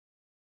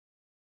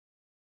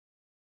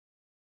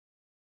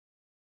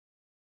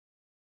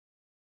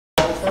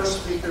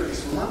first speaker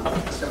is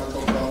Roman. He's going to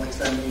talk about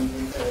extending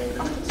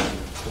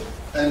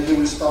Kubernetes. And he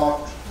will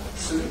start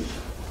soon.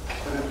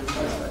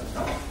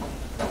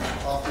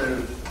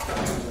 After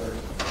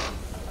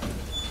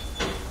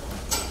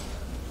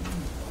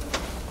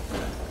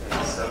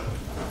so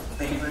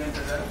thank you for the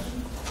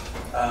introduction.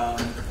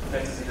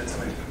 Glad to see that so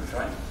many people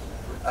joined.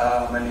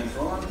 My name is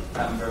Roman.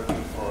 I'm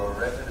working for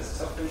Red Hat as a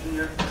software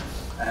engineer,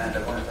 and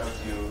I want to talk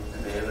to you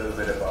today a little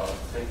bit about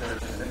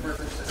declarative and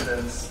imperative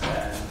systems,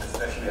 and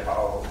especially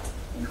how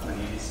in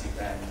Kubernetes you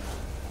can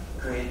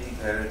create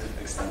declarative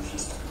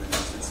extensions to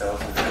Kubernetes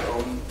itself with your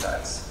own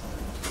types.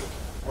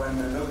 When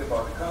we look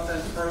about the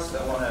content first,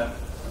 I want to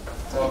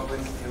talk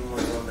with you a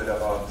little bit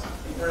about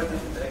imperative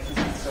interactions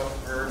with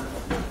software.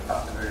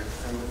 After we're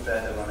through with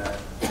that, I want to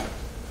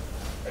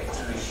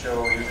actually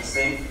show you the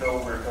same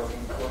flow we're going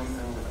through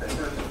with the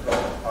imperative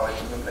flow, how it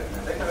can look like in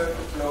the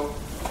declarative flow.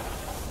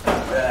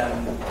 Then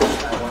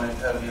I want to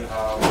tell you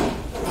how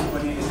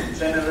Kubernetes in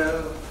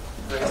general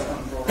creates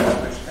controllers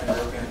which can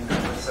work in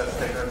such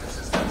declarative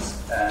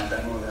systems, and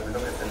then we'll have a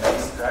look at the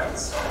main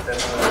structs.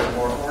 That's a little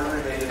more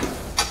order-related,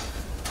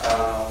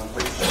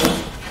 which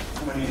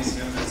Kubernetes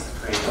uses to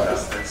create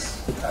clusters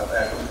of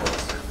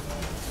controllers.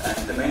 And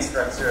the main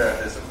structure are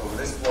the so-called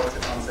list watcher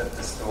concept,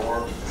 the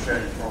store, the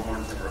shared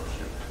informant, the work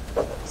queue.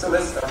 So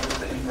let's start with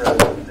the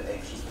imperative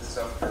interactions with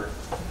software.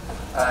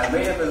 I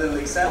may have a little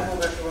example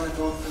that I want to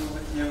go through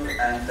with you,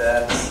 and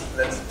that's,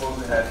 let's suppose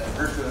we have a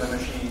virtual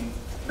machine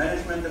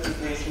management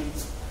application,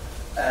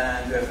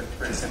 and we have a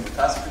pretty simple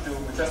task to do.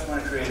 We just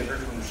want to create a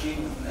virtual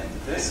machine with an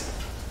empty disk,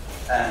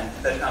 and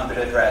that can't be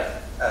that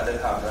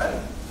hard, right?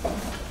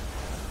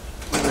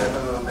 We have a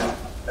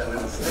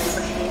little state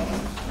machine,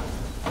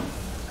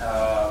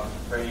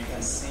 where you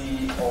can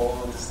see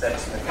all the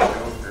steps you have to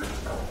go through.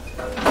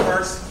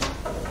 First,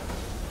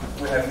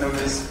 we have no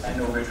disk and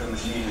no virtual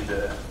machine in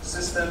the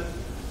system.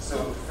 So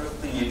the first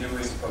thing you do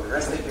is call the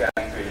REST API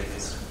and create a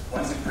disk.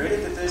 Once you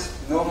created the disk,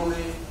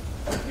 normally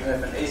you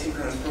have an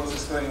asynchronous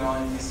process going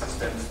on in these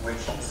systems, which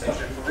is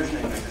actually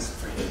provisioning your disk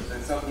for you. So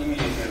it's not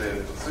immediately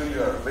available. So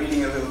you are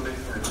waiting a little bit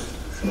for the disk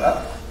to show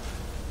up.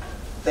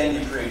 Then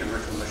you create a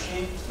virtual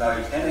machine. Now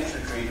you can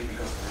actually create it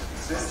because it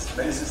exists.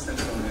 Many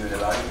systems don't even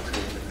allow you to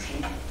create a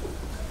machine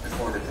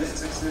before the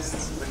disk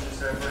exists, which is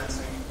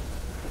referencing.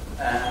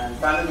 And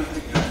finally,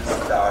 you can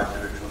start the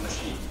virtual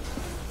machine.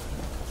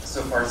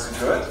 So far, so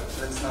good.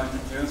 Let's now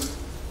introduce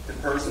the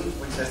person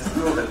which has to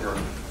do that work,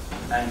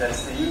 and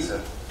that's the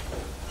user.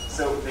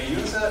 So the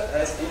user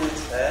has in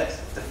its head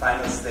the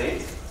final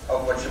state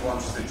of what she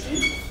wants to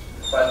achieve,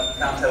 but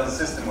can't tell the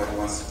system what it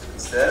wants to do.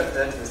 Instead of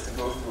that, he has to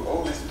go through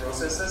all these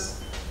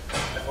processes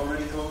I've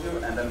already told you,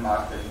 and then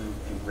mark them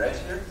in red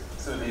here.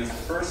 So the user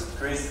first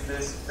creates the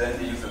disk, then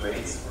the user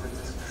waits for the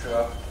disk to show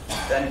up,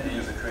 then the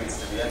user creates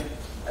the VM,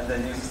 and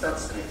then the user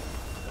starts the VM.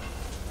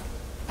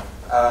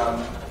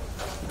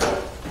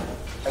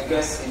 I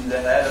guess in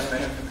the head of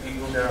many of the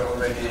people there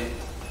already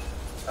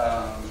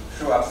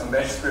show up some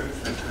bash scripts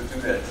which would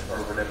do that or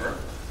whatever.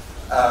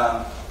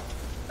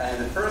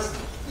 And at first,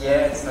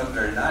 yeah, it's not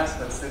very nice,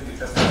 but still you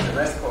just have the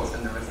REST calls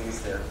and everything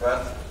is there.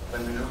 But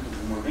when we look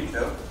into more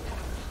detail,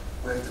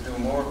 we have to do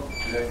more.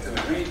 We have to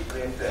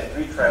add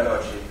retry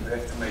logic.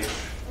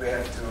 We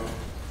have to,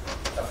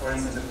 for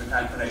instance, if we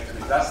can't connect to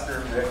the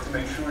cluster, we have to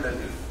make sure that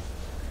if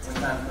we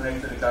can't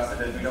connect to the cluster,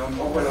 that we don't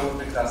overload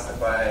the cluster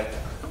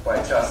by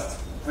just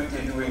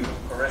quickly doing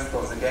REST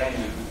calls again.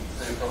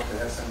 So you probably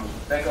have some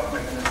backup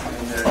mechanism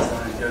in there, so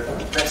on, your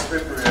bash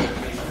script where your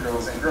application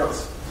grows and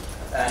grows.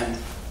 And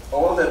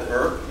all that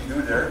work you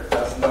do there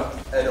does not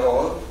at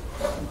all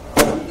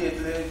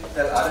immediately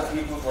tell other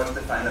people what's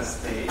the final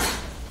state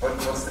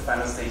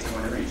you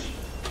want to reach.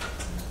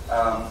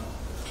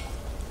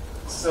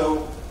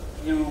 So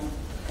you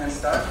can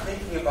start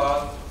thinking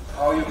about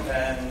how you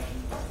can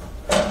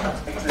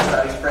actually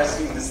start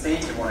expressing the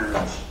state you want to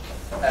reach.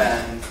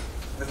 And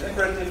with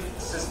imperative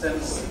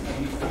systems,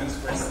 you can use,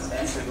 for instance,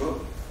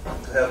 Ansible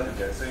to help you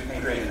there. So you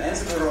can create an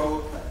Ansible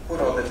role,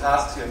 put all the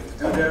tasks you have to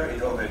do there.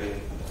 It already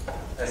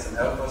has some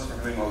helpers for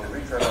doing all the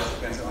retry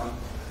logic and so on.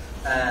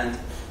 And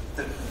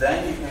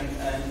then you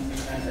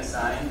can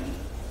assign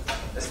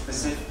a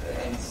specific,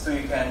 and so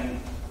you can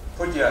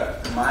put your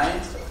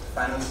mind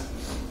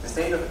the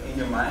state in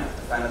your mind of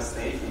the final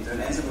state into an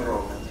Ansible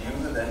role, and the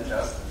user then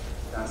just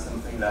does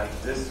something like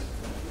this: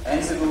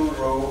 Ansible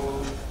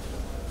role,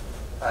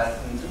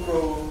 Python 2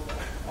 role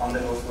on the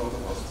host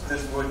localhost.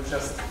 This would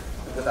just,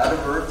 with other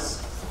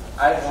words,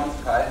 I want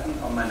Python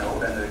on my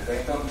node, and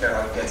I don't care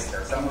how it gets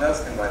there. Someone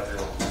else can write the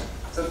role.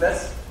 So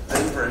that's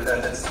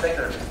that's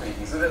declarative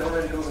thinking. So that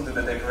already goes into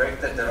that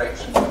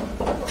direction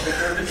of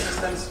declarative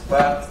systems,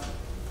 but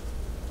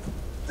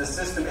the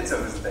system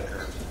itself is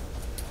declarative.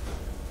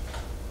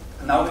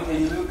 Now we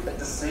can look at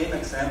the same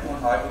example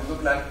on how it would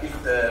look like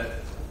if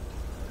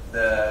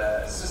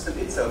the system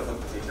itself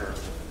would be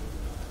declarative.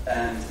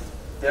 And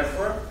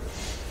therefore,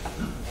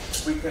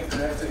 we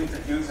have to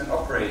introduce an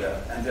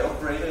operator, and the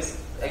operator is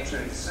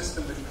actually the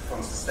system which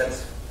performs the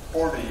steps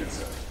for the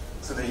user.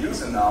 So the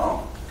user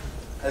now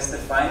has the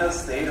final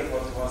state of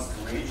what he wants to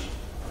reach,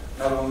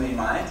 not only in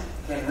mind,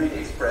 can really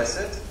express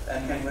it,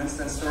 and can, for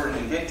instance, store it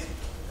in Git,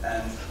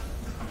 and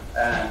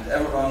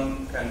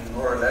everyone can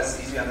more or less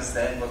easily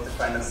understand what the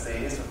final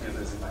state is of the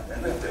user's in mind.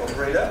 And we have the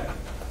operator,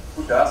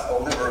 who does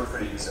all the work for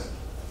the user.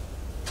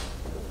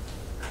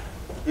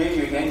 Here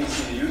you again, you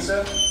see the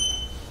user,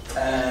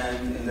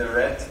 and in the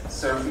red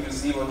circle you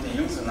see what the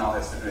user now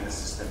has to do in the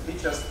system. He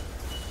just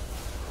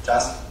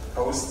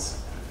posts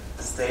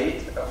the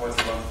state of what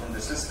he wants from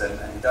the system,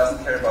 and he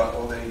doesn't care about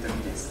all the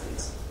intermediate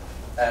states.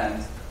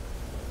 And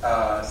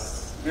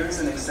here is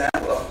an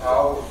example of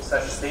how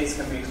such states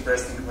can be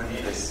expressed in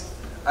Kubernetes.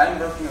 I'm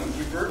working on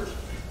Kubert.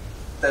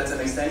 That's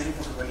an extension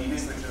for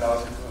Kubernetes which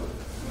allows you to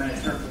manage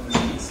virtual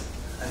machines.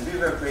 And we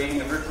were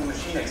creating a virtual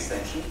machine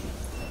extension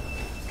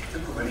to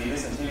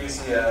Kubernetes, and here you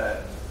see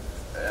a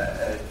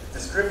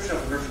description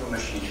of a virtual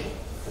machine.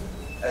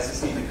 As you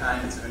see, the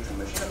kind, it's a virtual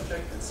machine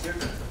object, it's here.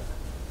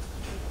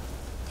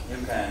 You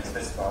can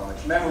specify how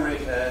much memory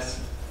it has,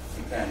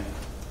 you can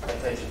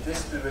attach a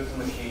disk to the virtual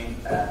machine,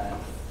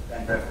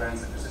 and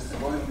reference the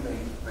persistent volume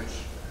claim, which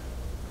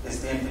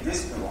is the empty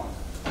disk we want.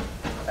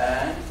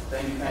 And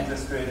then you can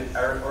just create an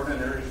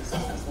ordinary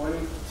persistent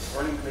volume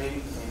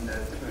claim in the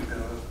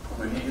typical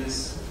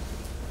Kubernetes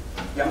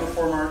YAML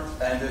format,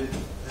 and in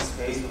this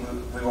case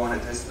we want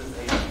a disk with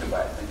 8 GB.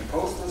 And you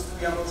post those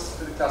 2 YAMLs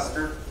to the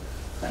cluster,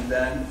 and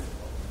then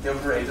the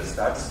operator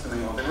starts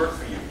doing all the work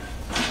for you.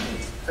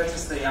 It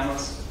fetches the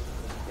YAMLs,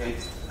 it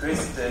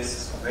creates the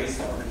disks, waits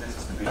for the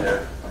disks to be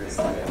there, creates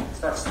them again,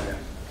 starts again.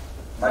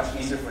 Much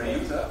easier for the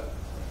user,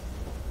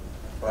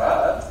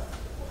 but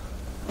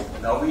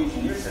now we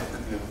engineers have to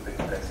deal with the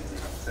complexity.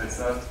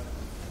 So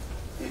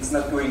it's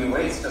not going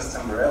away, it's just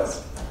somewhere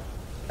else.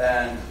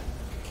 And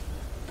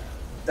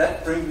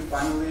that brings me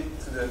finally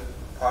to the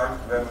part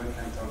where we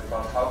can talk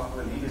about how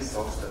Kubernetes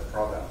solves that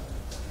problem.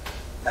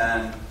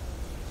 And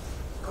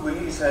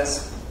Kubernetes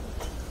has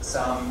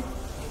some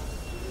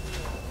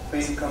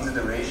basic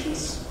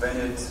considerations when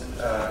it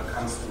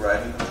comes to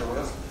writing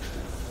controllers.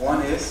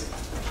 One is,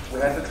 we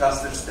have a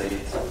cluster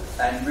state,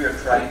 and we are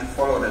trying to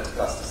follow that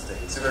cluster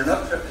state. So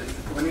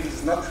Kubernetes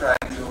is not trying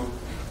to,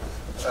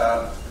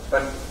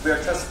 but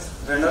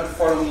we're not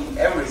following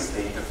every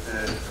state of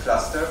the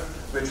cluster.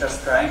 We're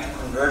just trying to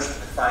converge to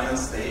the final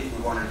state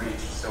we want to reach.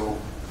 So,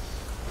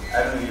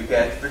 I don't know, you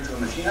get virtual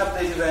machine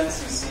update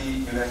events, you see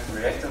you have to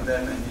react on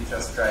them, and you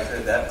just try to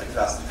adapt the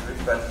cluster to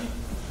it, but you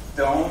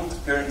don't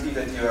guarantee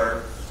that you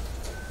are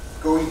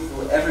going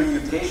through every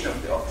mutation of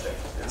the object.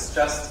 It's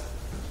just,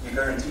 you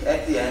guarantee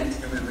at the end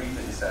you will reach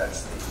the desired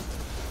state.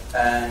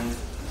 And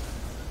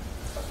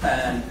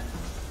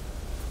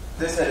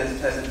this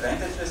has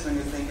advantages when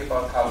you think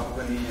about how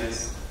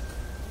Kubernetes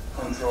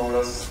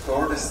controllers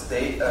store the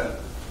state,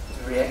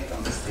 react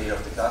on the state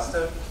of the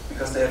cluster,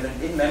 because they have an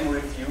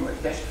in-memory view, a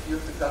cached view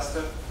of the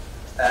cluster,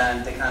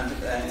 and they can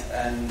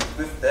and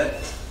with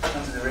that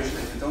consideration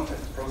that you don't have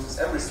to process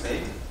every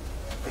state,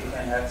 they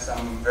can have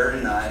some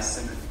very nice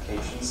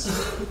simplifications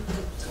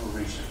to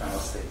reach the final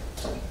state.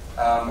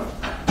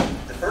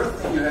 The first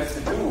thing you have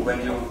to do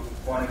when you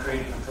want to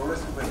create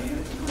controllers in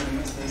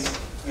Kubernetes is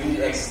you need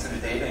access to the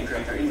data and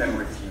create your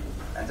in-memory view.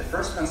 And the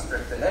first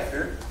construct I have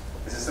here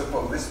is a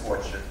so-called list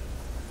watcher.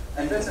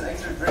 And that's an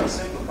actually very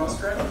simple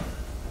construct.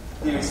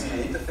 Here you see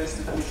the interface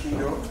definition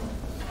go.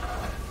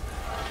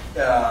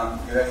 You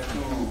have 2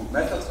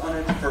 methods on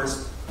it.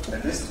 First, a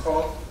list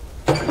call,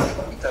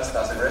 which just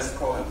does a REST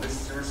call and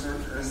lists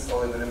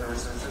all available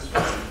resources for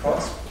the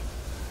pods.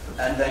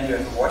 And then you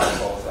have a watch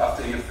call. So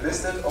after you've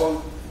listed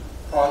all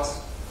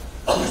pods,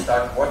 you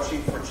start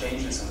watching for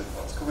changes in the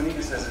pods.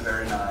 Kubernetes has a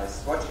very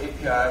nice watch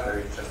API where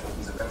it just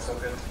opens a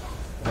WebSocket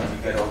and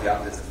you get all the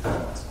updates of the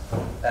pods.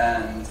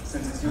 And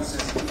since it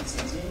uses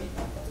ECT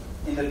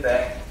in the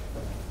back,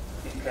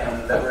 it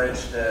can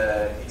leverage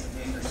the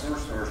ECT's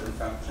resource version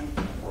function,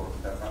 or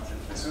the function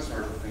resource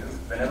version field.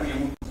 Whenever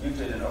you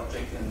mutate an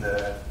object in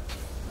the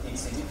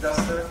ECT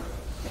cluster,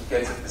 it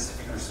gets a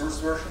specific resource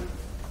version,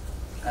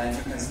 and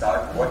you can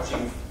start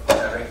watching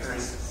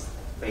directories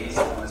based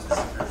on a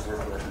specific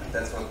resource version.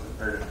 That's what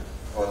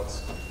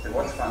the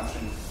watch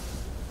function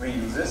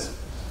reuses.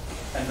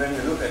 And when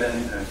you look at an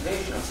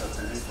implementation of such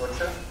a list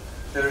watcher,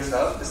 the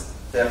result is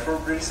therefore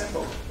pretty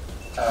simple.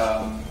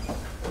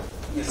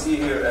 You see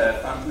here a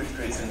function which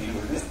creates a new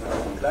list for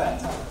our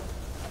client.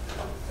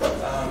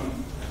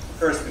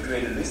 First, we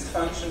create a list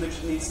function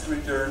which needs to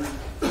return.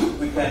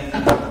 We can,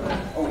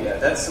 oh yeah,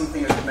 that's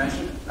something I should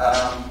mention.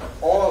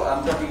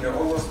 I'm talking here,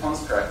 all those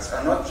constructs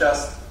are not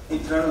just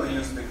internally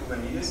used by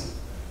Kubernetes.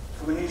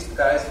 Kubernetes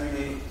guys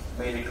really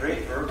did a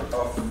great work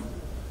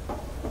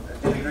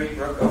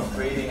of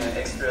creating an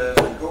extra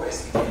Go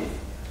SDK,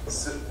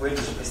 which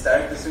is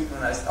directly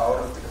synchronized out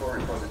of the core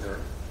repository.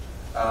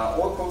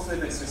 All code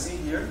snippets you see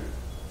here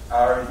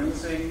are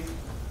using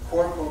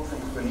core code from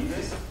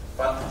Kubernetes,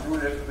 but through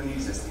the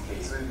Kubernetes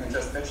SDK. So you can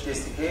just fetch the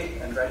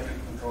SDK and write your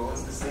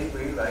controllers the same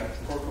way like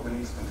core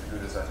Kubernetes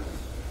contributors are doing.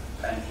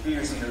 And here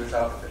you see the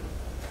result of it.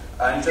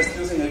 I'm just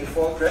using a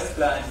default REST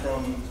client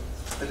from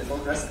the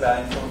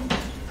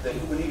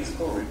Kubernetes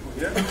core repo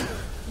here.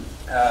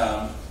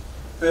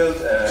 build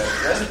a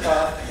REST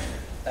path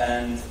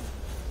and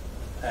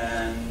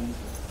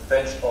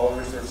fetch all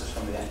resources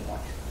from the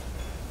endpoint.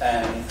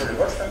 And for the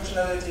watch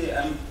functionality,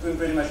 I'm doing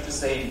pretty much the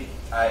same.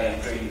 I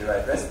am creating the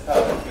right REST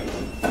path,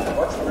 I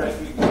watch for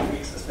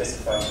metrics, I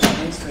specify the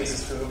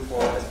namespaces to look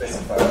for, I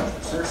specify watch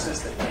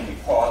resources that can be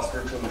pods,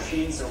 virtual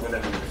machines, or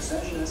whatever your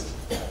extension is.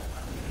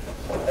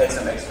 Add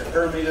some extra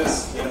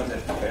parameters, you don't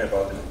have to care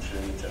about them,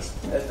 actually, just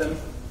add them.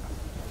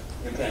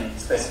 You can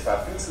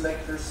specify field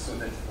selectors, so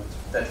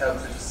that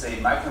helps you to say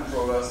my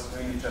controllers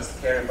really just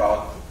care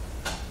about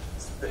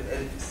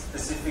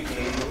specific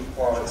labeled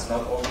pods,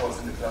 not all pods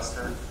in the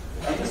cluster.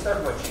 And you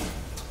start watching.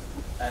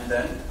 And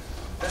then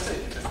that's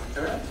it, you just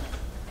return it.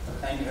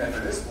 And you have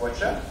a list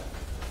watcher,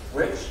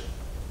 which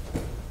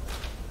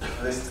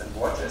lists and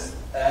watches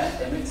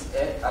and emits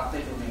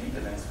update or delete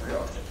events for your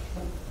object.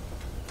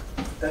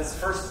 That's the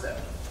first step.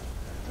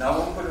 Now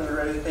one could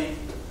already think,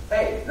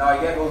 hey, now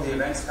I get all the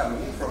events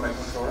coming in from my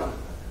controller.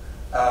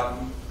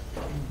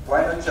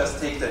 Why not just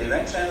take that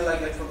event channel I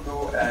get from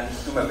Go and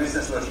do my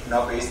business logic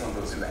now based on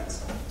those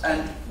events?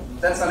 And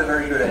that's not a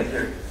very good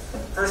idea.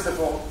 First of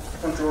all,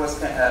 controllers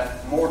can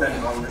have more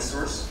than one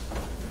resource.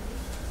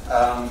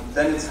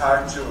 Then it's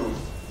hard to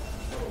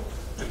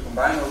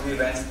combine all the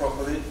events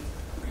properly,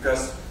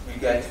 because you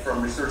get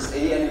from resource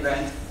A an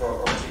event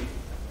for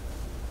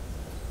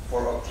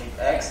object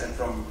X, and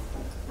from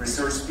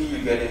resource B you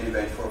get an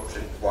event for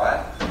object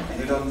Y, and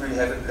you don't really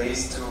have a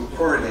place to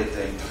correlate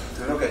them,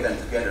 to look at them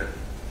together.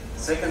 The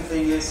second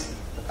thing is,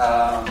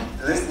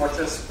 the list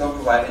watchers don't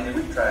provide any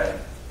retry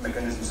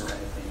mechanisms or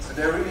anything. So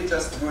they're really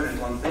just good at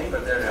one thing,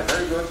 but they're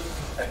very good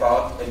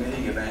about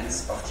emitting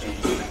events of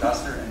changes in the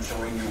cluster and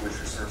showing you which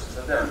resources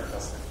are there in the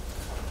cluster.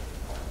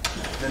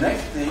 The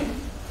next thing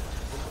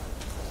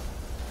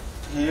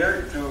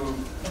here to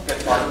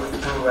get started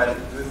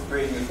with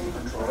creating a full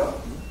controller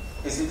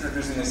is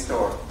introducing a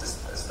store.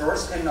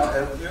 Stores can now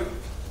help you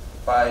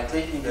by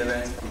taking the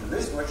events from the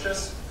list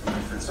watchers from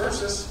different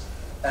sources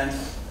and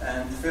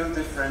fill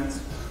different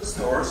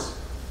stores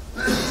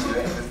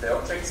with the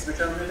objects which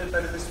are emitted by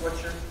the list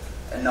watcher.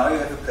 And now you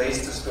have a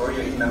place to store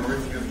your in-memory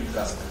view of your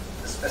cluster.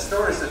 A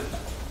store is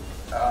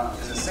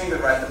a single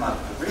write amount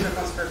of the reader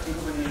construct in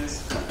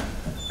Kubernetes.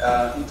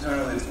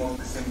 Internally, it's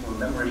mostly simple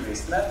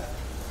memory-based map,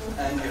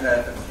 and you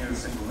have a few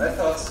simple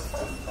methods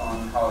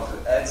on how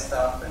to add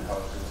stuff and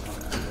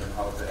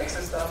how to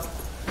access stuff.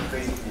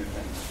 Basically, you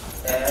can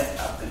add,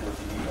 update, or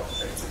delete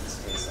objects. In this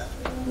case, I'm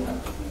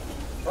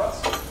updating pods.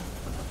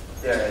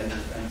 They're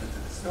entered to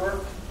the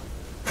store,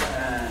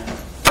 and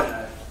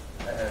then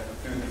I have a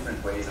few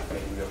different ways of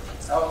getting the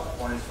objects out.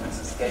 One is, for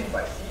instance, get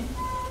by key.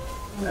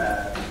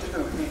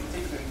 Typically,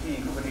 key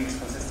in Kubernetes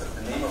consists of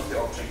the name of the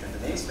object and the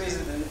namespace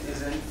it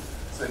is in.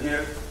 So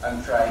here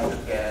I'm trying to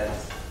get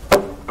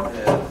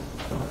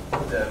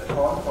the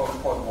pod called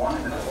pod1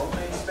 in the default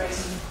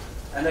namespace,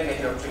 and I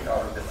get the object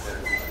out of the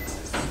directory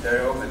system.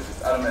 There are also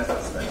just other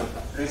methods like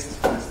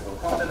list listable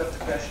content of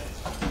the cache.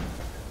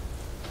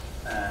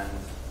 And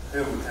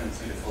here we can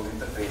see the full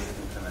interface that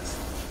implements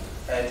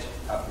add,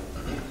 update,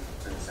 delete,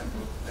 very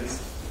simple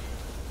list.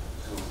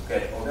 To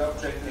get all the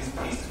object list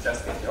keys to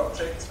just get the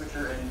objects which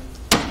are in.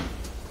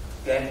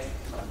 Get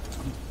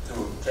to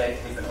check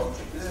if an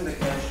object is in the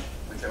cache,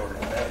 which I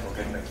already have, or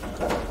get my key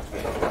to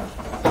get it.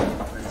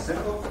 Pretty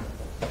simple.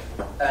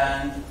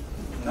 And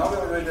now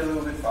we're already a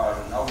little bit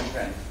farther. Now we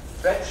can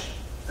fetch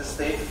the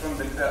state from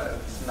the cluster.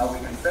 Now we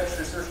can fetch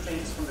resource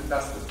changes from the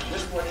cluster to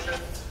list watcher,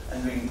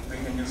 and we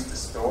can use the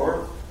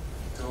store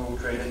to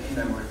create an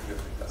in-memory view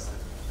of the cluster.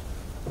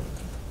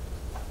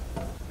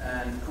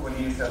 And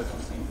Kubernetes helps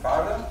us think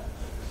farther.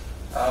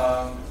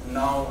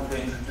 Now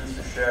they introduced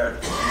a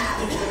shared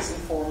index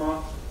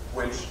informer,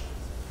 which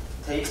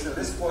takes the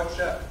list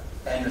watcher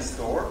and the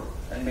store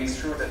and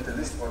makes sure that the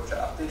list watcher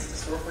updates the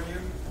store for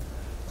you.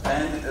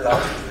 And it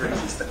allows you to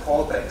register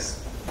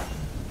callbacks.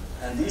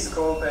 And these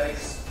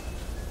callbacks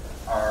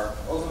are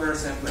also very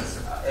simple.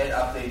 It's add,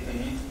 update,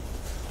 delete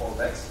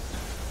callbacks.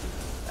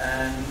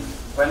 And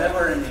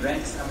whenever an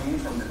event is coming in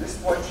from the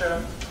list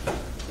watcher,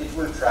 it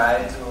will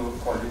try to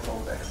call you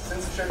callbacks.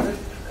 Since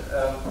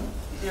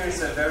here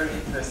is a very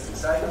interesting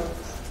side note.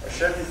 A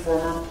shared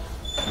informer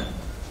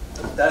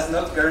does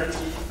not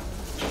guarantee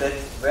that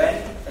when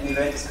an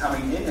event is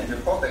coming in and your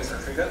callbacks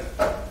are triggered,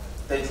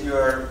 that you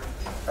are,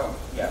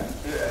 here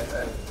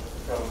I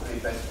probably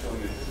better show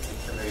you the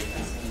picture where you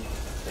can see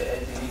the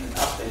add, delete, and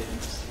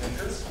update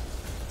signatures.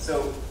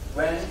 So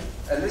when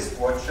a list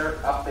watcher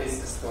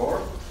updates the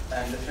store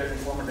and the shared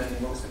informer then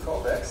invokes the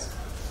callbacks,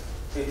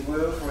 it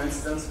will, for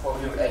instance, call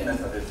you add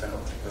method if an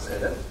object was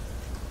added.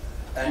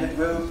 And it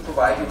will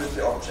provide you with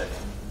the object,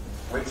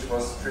 which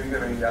was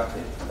triggering the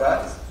update.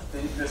 But the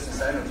interesting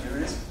side note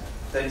here is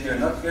that you're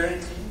not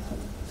guaranteed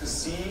to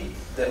see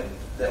the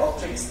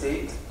object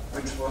state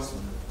which was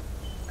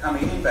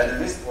coming in by the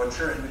list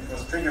watcher and which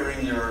was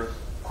triggering your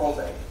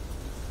callback.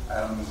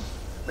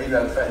 Maybe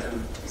I'll try to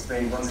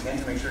explain once again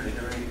to make sure that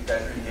you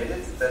guys really get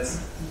it.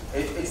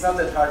 It's not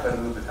that hard, but a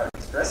little bit hard to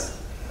express.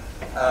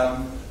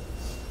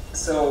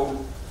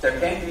 So there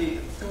can be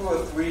 2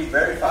 or 3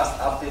 very fast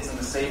updates on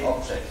the same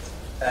object,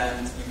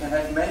 and you can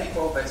have many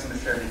callbacks on the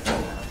shared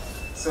informer.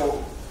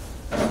 So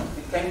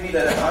it can be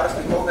that a part of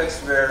the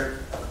callbacks were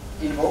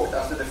invoked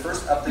after the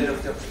first update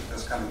of the object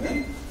was coming in.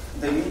 In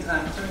the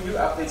meantime, 2 new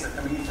updates are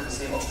coming in for the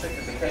same object,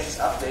 and the cache is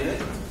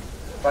updated,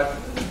 but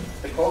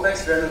the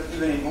callbacks were not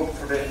even invoked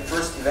for the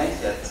first event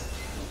yet.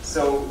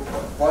 So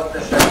what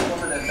the shared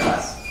informer then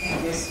does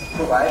is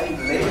providing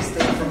the latest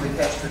state from the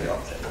cache to the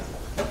object.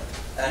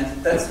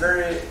 And that's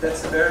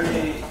a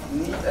very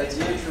neat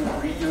idea to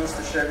reuse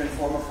the shared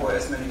informer for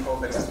as many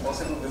callbacks as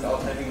possible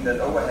without having that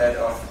overhead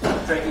of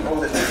tracking all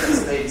the different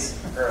states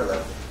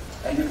parallel.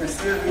 And you can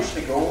still reach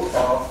the goal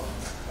of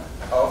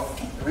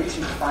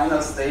reaching the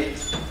final state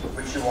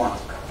which you want,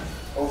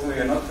 although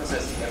you're not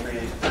processing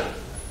every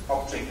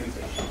object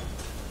mutation.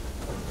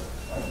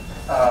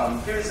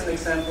 Here is an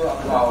example of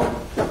how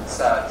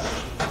such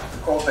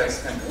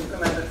callbacks can be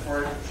implemented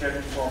for a shared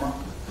informer.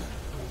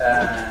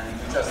 And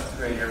you just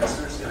create a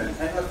recursive and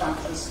handler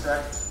function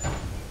struct,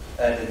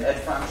 add an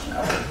add function,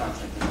 update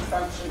function, delete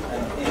function,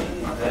 and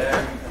in there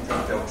you can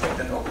take the object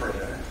and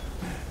operator.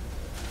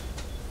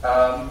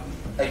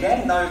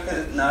 Again,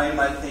 now you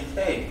might think,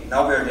 hey,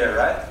 now we're there,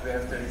 right? We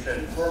have the shared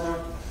informer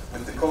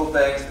with the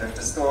callbacks, we have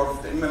the store,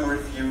 the in-memory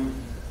view.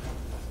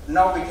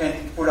 Now we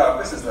can put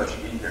our business logic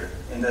in here,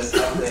 in this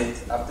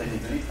update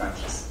and delete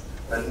functions.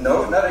 But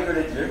no, not a good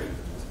idea.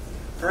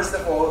 First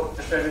of all,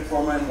 the shared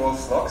informer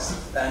involves locks,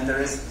 and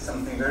there is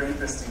something very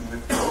interesting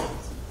with code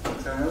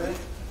internally.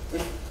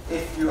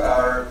 If you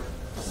are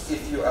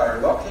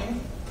locking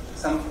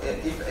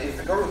if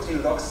the Go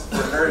routine locks for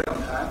a very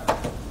long time,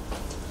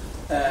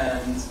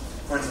 and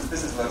for instance,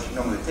 business logic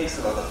normally takes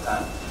a lot of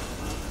time,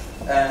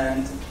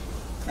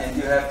 and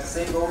you have the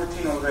same Go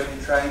routine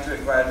already trying to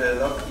acquire the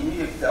lock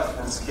immediately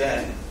afterwards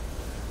again,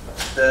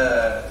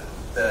 the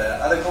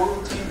other Go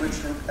routine,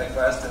 which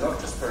acquires the lock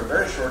just for a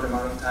very short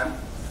amount of time,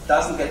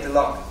 doesn't get the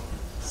lock.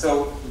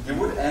 So you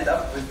would end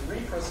up with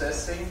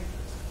reprocessing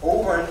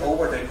over and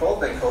over the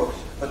callback code,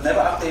 but never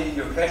updating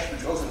your cache,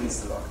 which also needs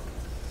the lock.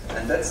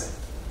 And that's,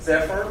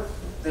 therefore,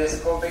 this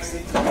callbacks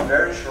need to be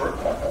very short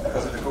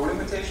because of the Go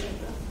limitation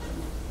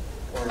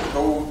or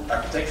Go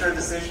architectural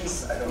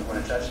decisions. I don't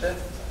want to judge that.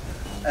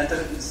 And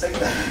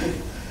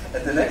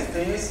the next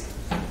thing is,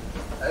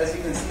 as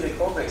you can see, the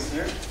callbacks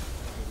here,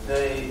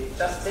 they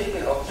just take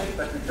an object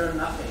but return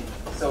nothing.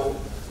 So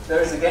there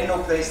is again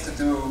no place to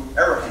do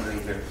error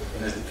handling here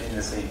in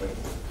the same way.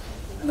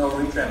 No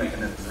retry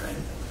mechanism or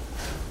anything.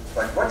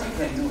 But what you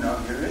can do now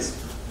here is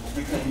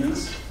you can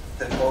use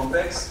the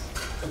callbacks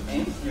to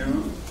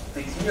enqueue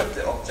the key of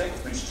the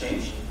object which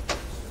changed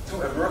to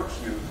a work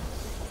queue.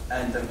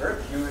 And the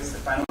work queue is the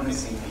final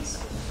missing piece,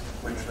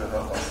 which will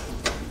help us.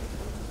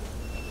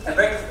 A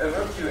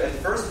work queue at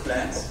first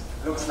glance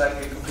looks like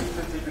a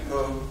completely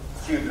typical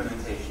queue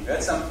implementation. You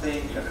add something,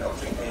 you have an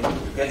object in,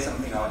 you get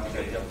something out, you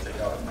get the object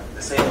out.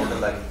 The same order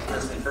like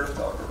first in, first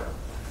out order.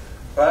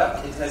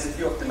 But it has a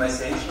few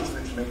optimizations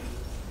which make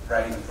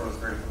writing the prose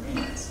very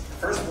convenient. The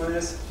first one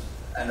is,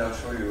 and I'll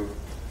show you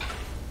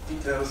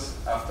details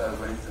after I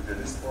went through the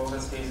list for all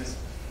those cases,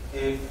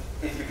 if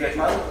you get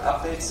multiple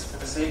updates for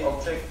the same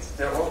object,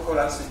 they're all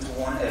collapsed into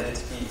one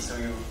edit key, so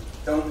you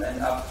don't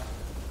end up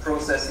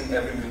processing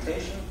every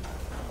mutation.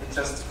 It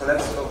just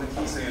collapses all the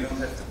keys so you don't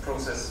have to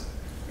process,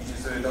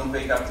 so you don't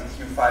wake up the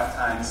queue 5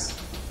 times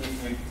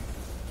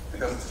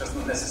because it's just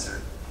not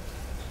necessary.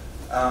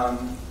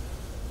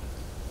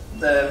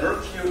 The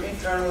work queue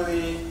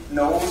internally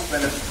knows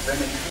when a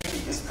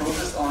key is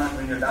processed on and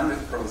when you're done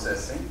with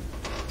processing,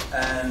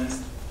 and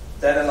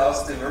that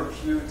allows the work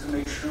queue to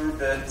make sure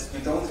that you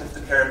don't have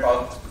to care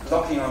about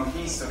locking on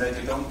keys so that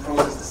you don't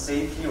process the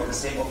same key or the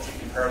same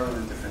object in parallel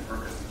in different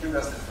workers. The queue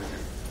does that for you.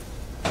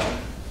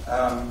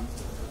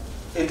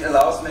 It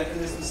allows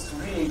mechanisms to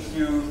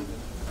re-enqueue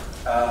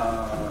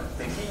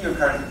the key you're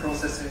currently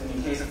processing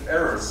in case of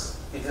errors.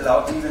 It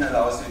even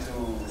allows you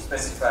to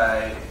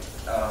specify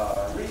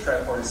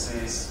retry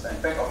policies and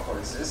backup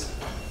policies,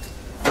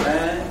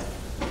 and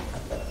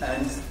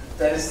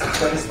that is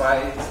why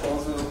it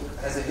also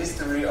has a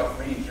history of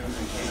re-enqueues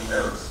in case of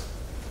errors.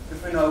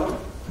 If we now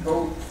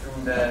go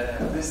through the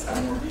list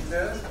in more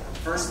detail,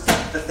 first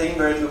the thing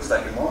where it looks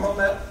like a normal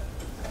map.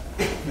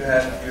 You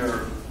have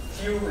your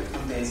queue, it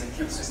contains a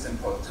kube system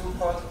pod 2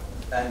 pod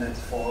and a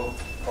default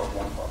pod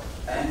 1 pod.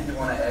 And you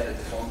want to add a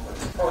default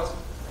pod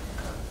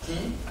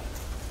key,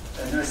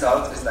 and the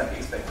result is like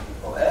expected. You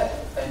call add,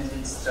 and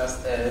it's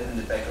just added in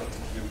the back of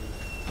the queue.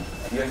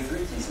 And you have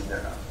 3 keys in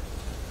there now.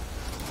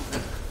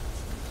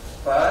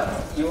 But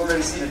you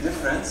already see the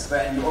difference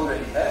when you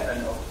already have a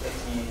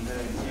key in the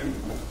queue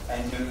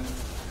and you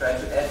try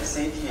to add the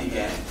same key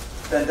again.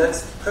 Then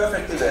that's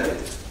perfectly valid,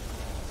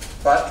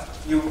 but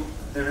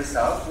the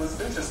result will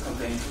still just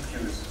contain 2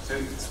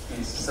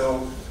 keys. So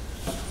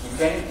you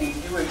can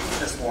enqueue a key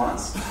just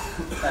once,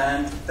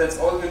 and that's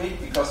all you need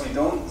because you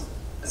don't.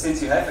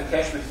 Since you have a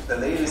cache with the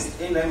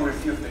latest in-memory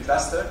view of the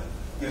cluster,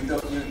 you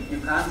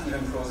can't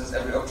even process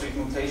every object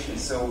mutation.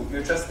 So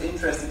you're just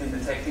interested in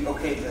detecting,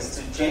 okay, it has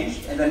to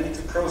change, and I need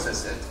to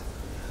process it.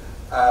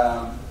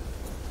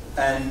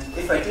 And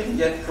if I didn't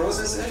yet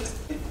process it,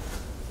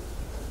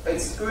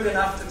 it's good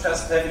enough to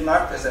just have it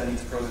marked as I need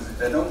to process it.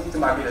 I don't need to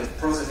mark it as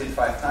process it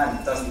 5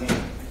 times. It doesn't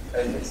mean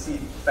I see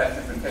 5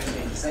 different cache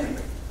changes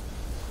anyway.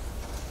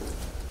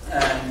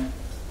 And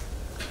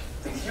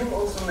the queue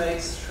also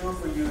makes sure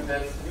for you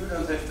that you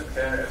don't have to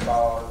care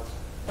about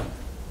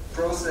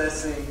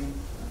processing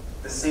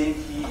the same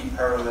key in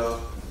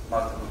parallel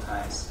multiple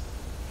times.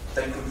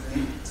 That could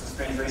lead to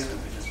strange race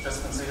conditions.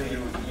 Just consider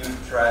you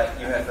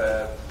have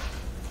a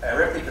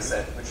replica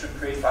set which should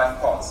create 5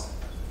 pods,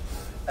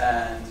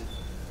 and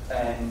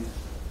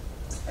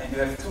you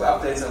have 2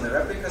 updates on the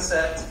replica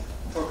set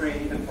for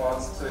creating the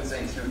pods, so it's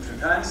saying queue 2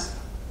 times,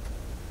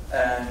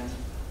 and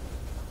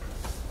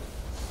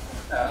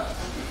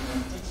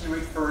you dequeue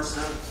it first,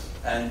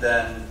 and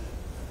then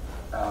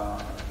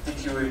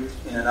dequeue it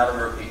in another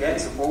work again.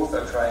 So both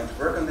are trying to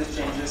work on these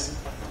changes,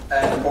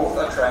 and both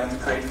are trying to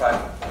create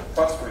 5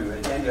 pods for you.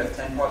 At the end, you have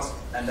 10 pods,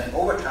 and then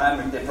over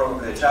time, they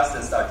probably adjust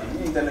and start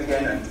deleting them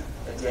again, and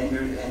at the end, you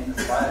end with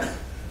 5.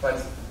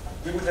 But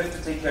you would have to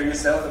take care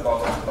yourself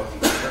about the working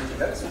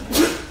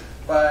recipe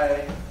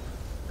by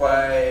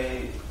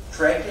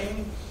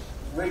tracking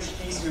which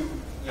keys you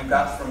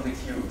got from the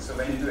queue. So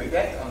when you do a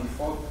get on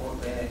default,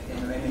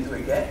 when you do a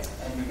get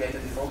and you get the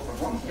default for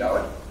 1 key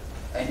out,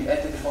 and you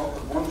add the default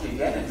for 1 key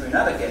again and do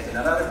another get in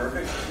another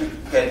worker, you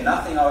get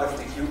nothing out of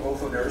the queue,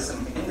 although there is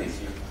something in the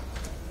queue.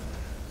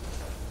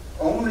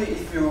 Only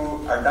if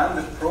you are done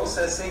with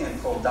processing and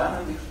call done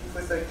on the queue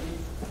with a key,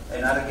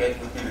 another get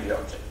will give you the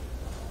object.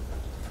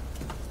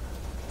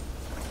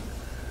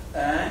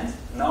 And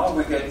now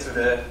we get to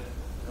the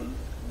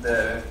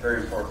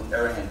very important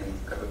error handling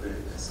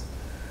capabilities.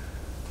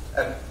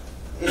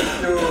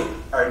 If you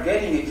are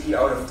getting a key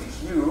out of the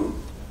queue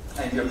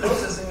and you're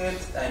processing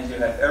it and you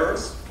have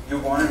errors, you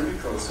want to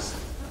reprocess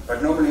it.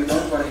 But normally you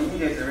don't want to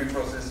immediately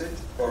reprocess it,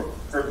 or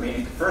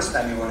maybe the first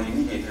time you want to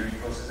immediately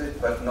reprocess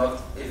it, but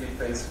not if it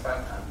fails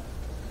 5 times.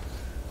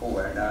 Oh,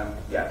 and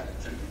yeah,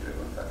 it should be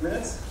doing 5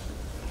 minutes.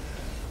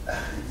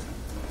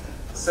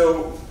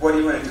 So what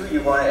you want to do,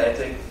 you want to add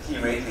a key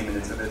rate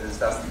limit so that this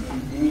doesn't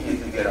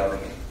immediately get out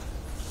again.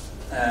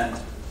 And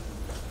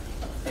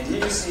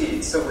here you see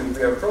it. So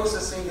we are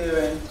processing the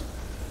event.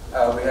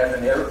 We have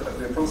an error.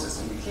 We are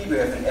processing the key. We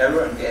have an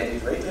error, and we add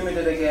it rate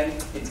limited again.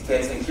 It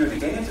gets enqueued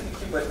again into the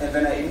queue. And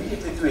when I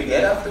immediately do a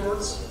get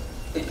afterwards,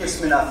 it gives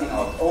me nothing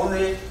out.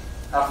 Only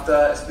after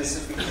a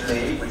specific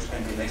delay, which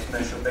can be an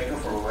exponential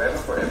backup or whatever,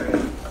 for every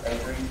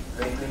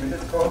rate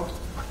limited call,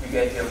 you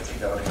get the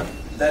object out again.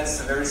 That's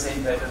the very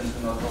same pattern to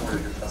not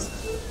override the cluster.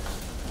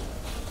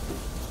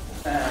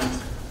 And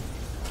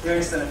here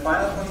is then a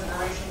final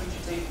consideration which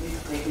you need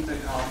to take into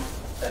account,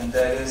 and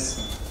that is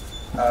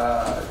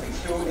the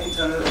queue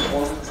internal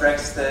also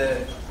tracks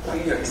the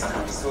failure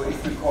history. So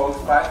if you call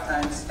 5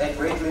 times at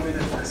rate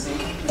limited for the same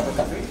key for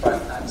the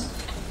 5 times,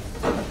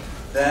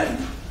 then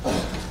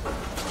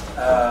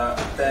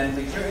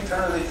the queue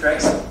internally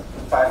tracks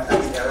 5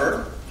 times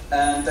error,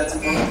 and that's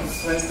important,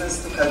 for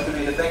instance, to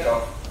calculate a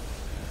backup.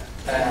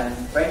 And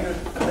when you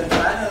then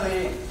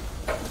finally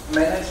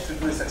manage to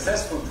do a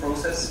successful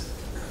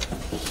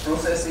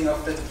processing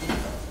of that key,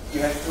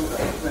 you have to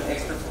do an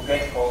extra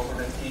forget call for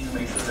that key to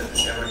make sure that the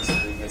error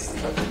history gets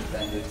deleted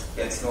and it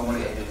gets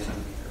normally edited in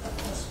the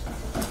interface.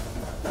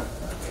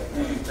 Okay,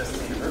 here you just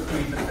see the worker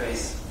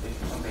interface. It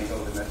contains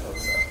all the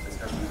methods I was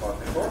talking about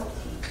before.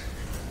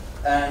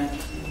 And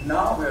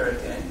now we're at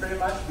the end pretty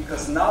much,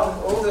 because now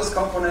with all those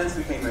components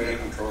we can create a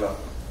controller.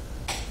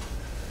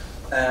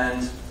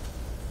 And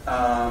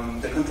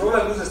the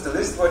controller uses the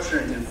list watcher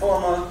and the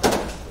informer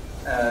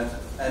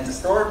and the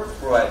store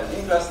provided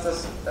in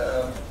clusters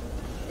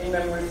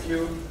in-memory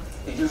view.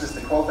 It uses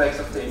the callbacks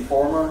of the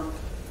informer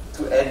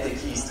to add the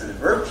keys to the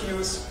work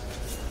queues.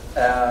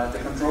 The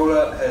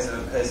controller has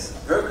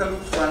worker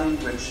loops running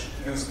which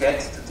use get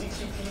to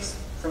dequeue keys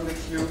from the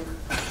queue.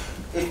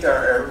 If there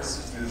are errors,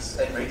 it uses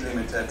add rate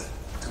limited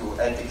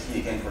to add the key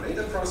again for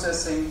later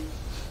processing.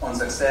 On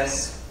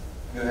success,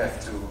 you have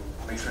to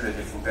make sure that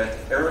you forget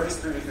error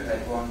history if you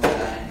had one,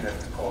 and you have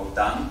to call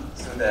done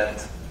so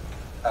that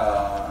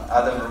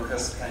other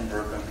workers can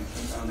work on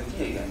the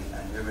key again.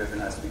 And here we have a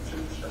nice picture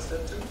which does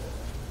that too,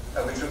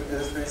 which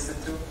illustrates it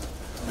too.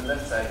 On the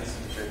left side, you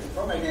see the shared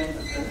informer again,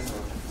 the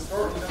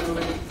store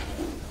internally,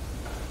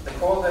 the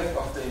callback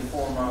of the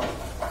informer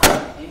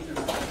into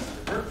the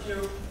work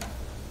queue.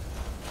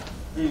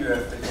 Here you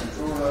have the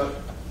controller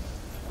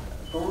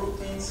go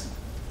routines.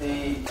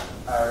 They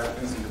are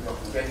using the block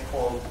get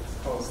call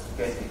to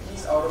get the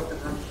keys out of the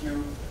work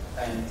queue,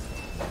 and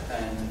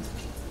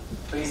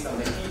based on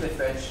the key they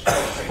fetch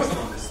objects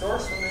from the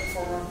stores from the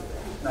informer.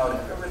 Now they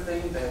have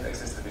everything. They have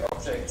access to the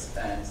objects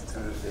and to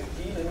the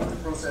key they need to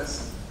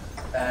process,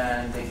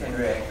 and they can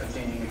react on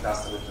changing the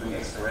cluster with doing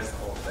extra REST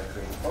calls like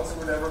creating pods or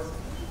whatever.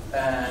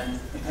 And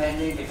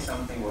depending if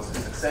something was a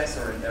success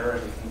or an error,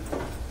 they can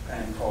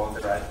call the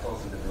right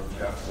calls in the work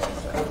queue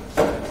afterwards.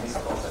 Like these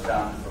calls are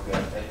done,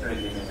 forget, add rate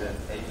limited,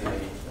 add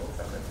delay, or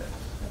stuff like that.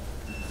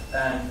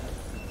 And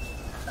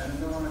I don't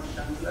know how much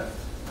time left.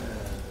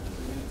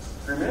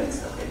 3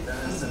 minutes? Okay, then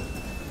it's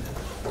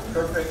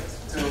perfect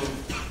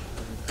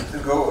to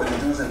go with the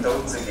do's and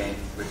don'ts again,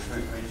 which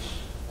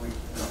we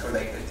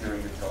collected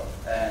during the talk.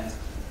 And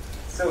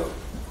so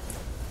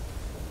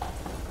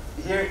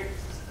here,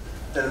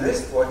 the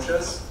list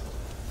watchers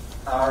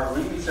are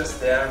really just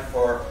there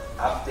for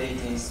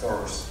updating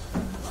stores.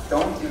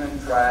 Don't even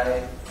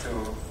try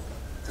to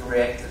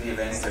react to the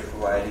events they're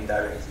providing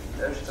directly.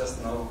 There's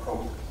just no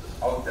code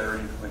out there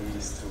in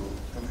Kubernetes to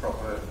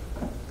proper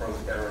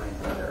project error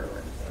and error or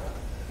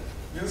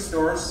anything. Use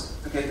stores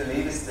to get the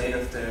latest state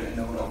of the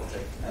known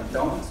object, and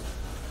don't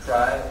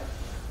try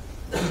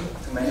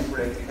to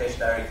manipulate the cache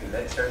directly.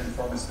 Let shared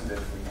informers do that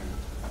for you.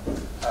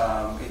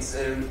 It's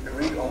a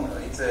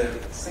read-only. It's a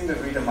single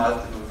reader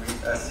multiple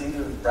read,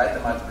 single writer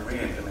multiple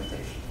read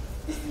implementation.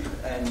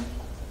 And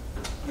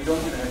you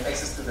don't even have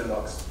access to the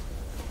logs,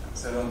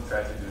 so don't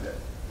try to do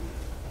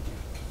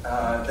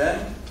that.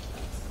 Then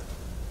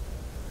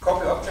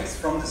copy objects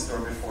from the store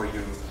before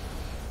you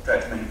try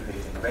to manipulate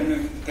it. When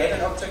you get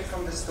an object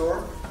from the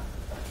store,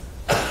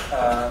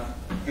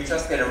 you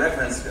just get a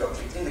reference to the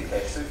object in the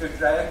cache. So if you're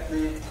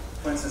directly,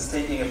 for instance,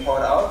 taking a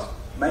pod out,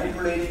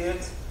 manipulating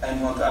it,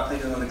 and want to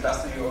update it on the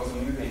cluster, you're also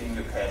mutating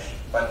your cache.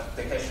 But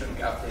the cache should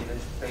be updated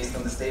based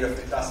on the state of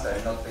the cluster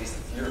and not based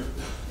on your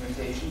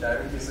mutation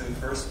directly. So you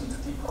first need to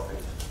decopy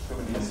it.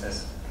 Kubernetes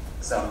has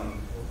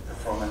some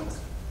performance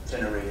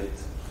generated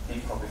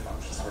decopy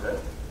functions for that.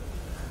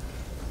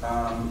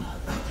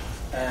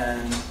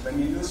 And when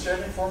you use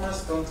shared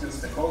informers, don't use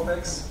the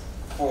callbacks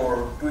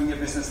for doing your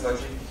business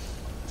logic.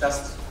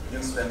 Just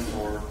use them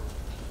for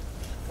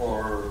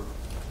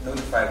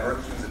notify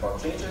work queues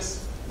about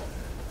changes.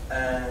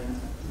 And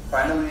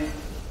finally,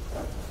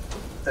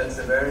 that's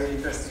a very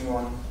interesting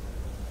one.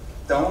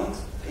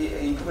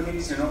 In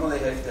Kubernetes, you normally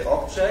have the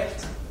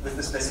object with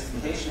the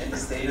specification and the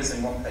status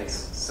in one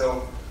place.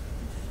 So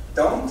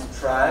don't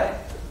try,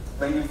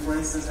 when you, for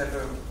instance, have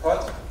a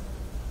pod,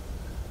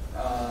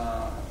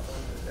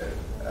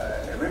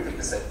 a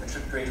replica set, which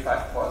should create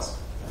 5 pods.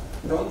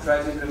 Don't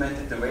try to implement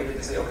it the way that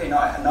you say, okay,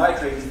 now I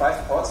created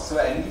 5 pods, so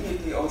I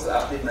immediately also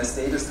update my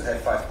status to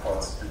have 5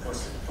 pods and push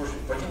it.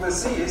 What you will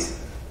see is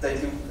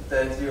that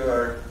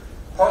your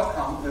pod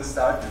count will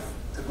start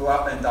to go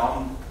up and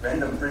down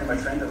pretty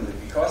much randomly,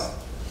 because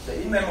the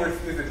in-memory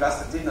view of the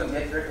cluster did not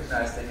yet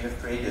recognize that you have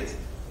created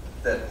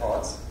that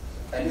pods,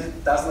 and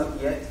it does not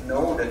yet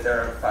know that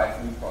there are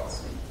 5 new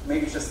pods.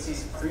 Maybe just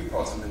sees 3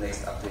 pods on the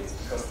next update,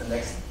 because the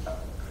next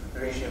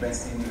creation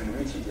events didn't even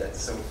reach it yet.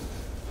 So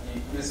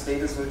your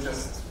status will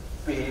just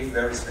behave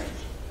very strange.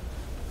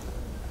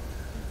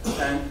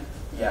 And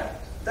yeah,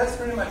 that's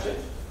pretty much it.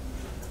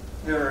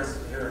 Here are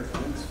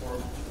links for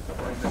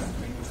interested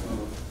people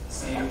to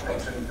see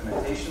actual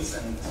implementations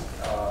and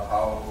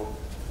how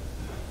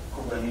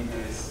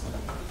Kubernetes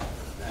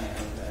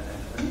and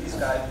Kubernetes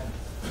guide.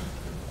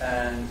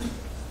 And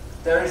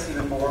there is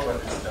even more,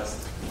 but it's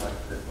just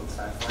like the full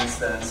time. For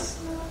instance,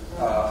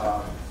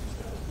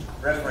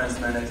 reference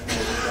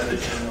management,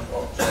 management of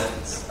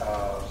objects,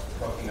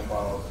 talking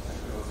about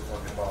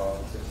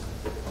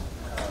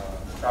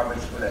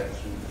garbage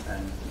collection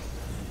and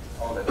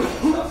all that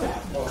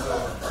stuff. Also,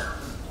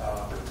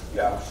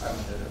 yeah,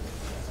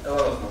 a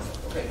lot of more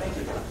stuff. Okay, thank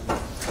you.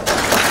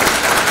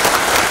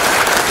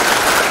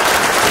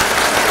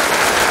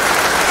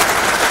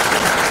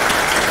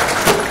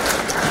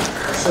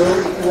 So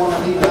if you want to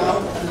leave now,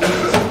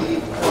 please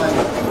leave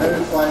quietly,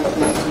 very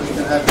quietly, so we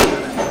can have